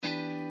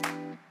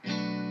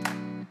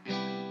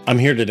I'm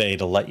here today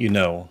to let you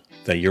know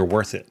that you're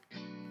worth it.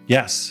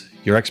 Yes,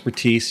 your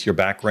expertise, your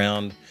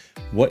background,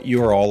 what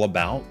you're all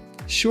about.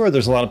 Sure,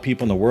 there's a lot of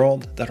people in the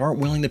world that aren't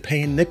willing to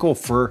pay a nickel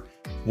for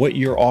what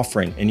you're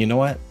offering. And you know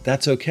what?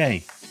 That's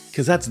okay,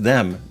 because that's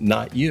them,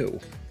 not you.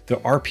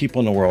 There are people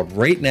in the world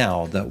right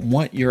now that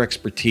want your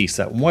expertise,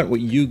 that want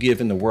what you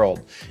give in the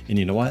world. And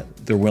you know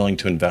what? They're willing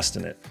to invest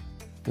in it.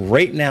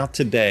 Right now,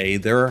 today,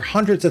 there are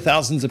hundreds of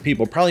thousands of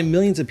people, probably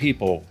millions of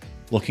people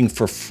looking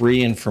for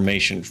free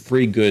information,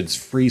 free goods,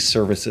 free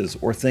services,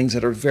 or things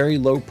that are very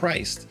low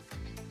priced.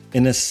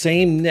 In the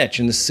same niche,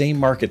 in the same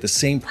market, the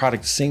same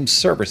product, the same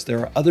service,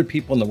 there are other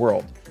people in the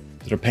world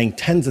that are paying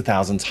tens of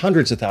thousands,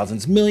 hundreds of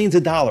thousands, millions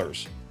of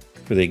dollars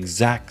for the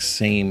exact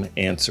same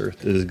answer,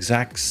 the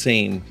exact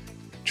same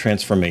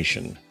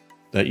transformation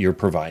that you're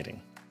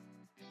providing.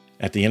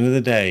 At the end of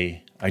the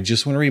day, I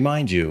just want to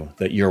remind you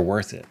that you're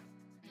worth it.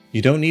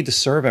 You don't need to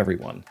serve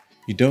everyone.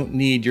 You don't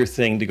need your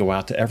thing to go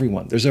out to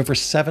everyone. There's over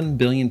 7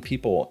 billion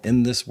people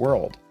in this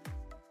world.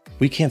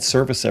 We can't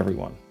service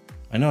everyone.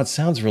 I know it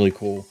sounds really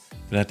cool,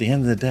 but at the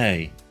end of the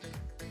day,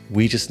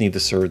 we just need to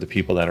serve the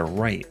people that are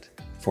right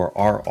for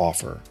our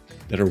offer,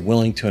 that are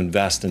willing to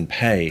invest and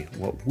pay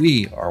what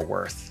we are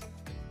worth.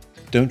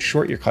 Don't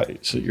short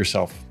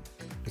yourself.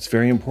 It's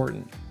very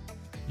important.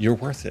 You're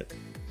worth it.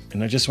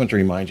 And I just want to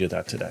remind you of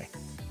that today.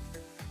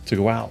 To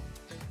go out,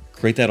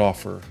 create that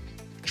offer,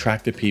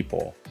 attract the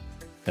people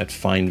that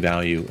find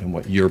value in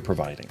what you're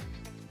providing,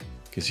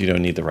 because you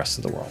don't need the rest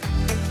of the world.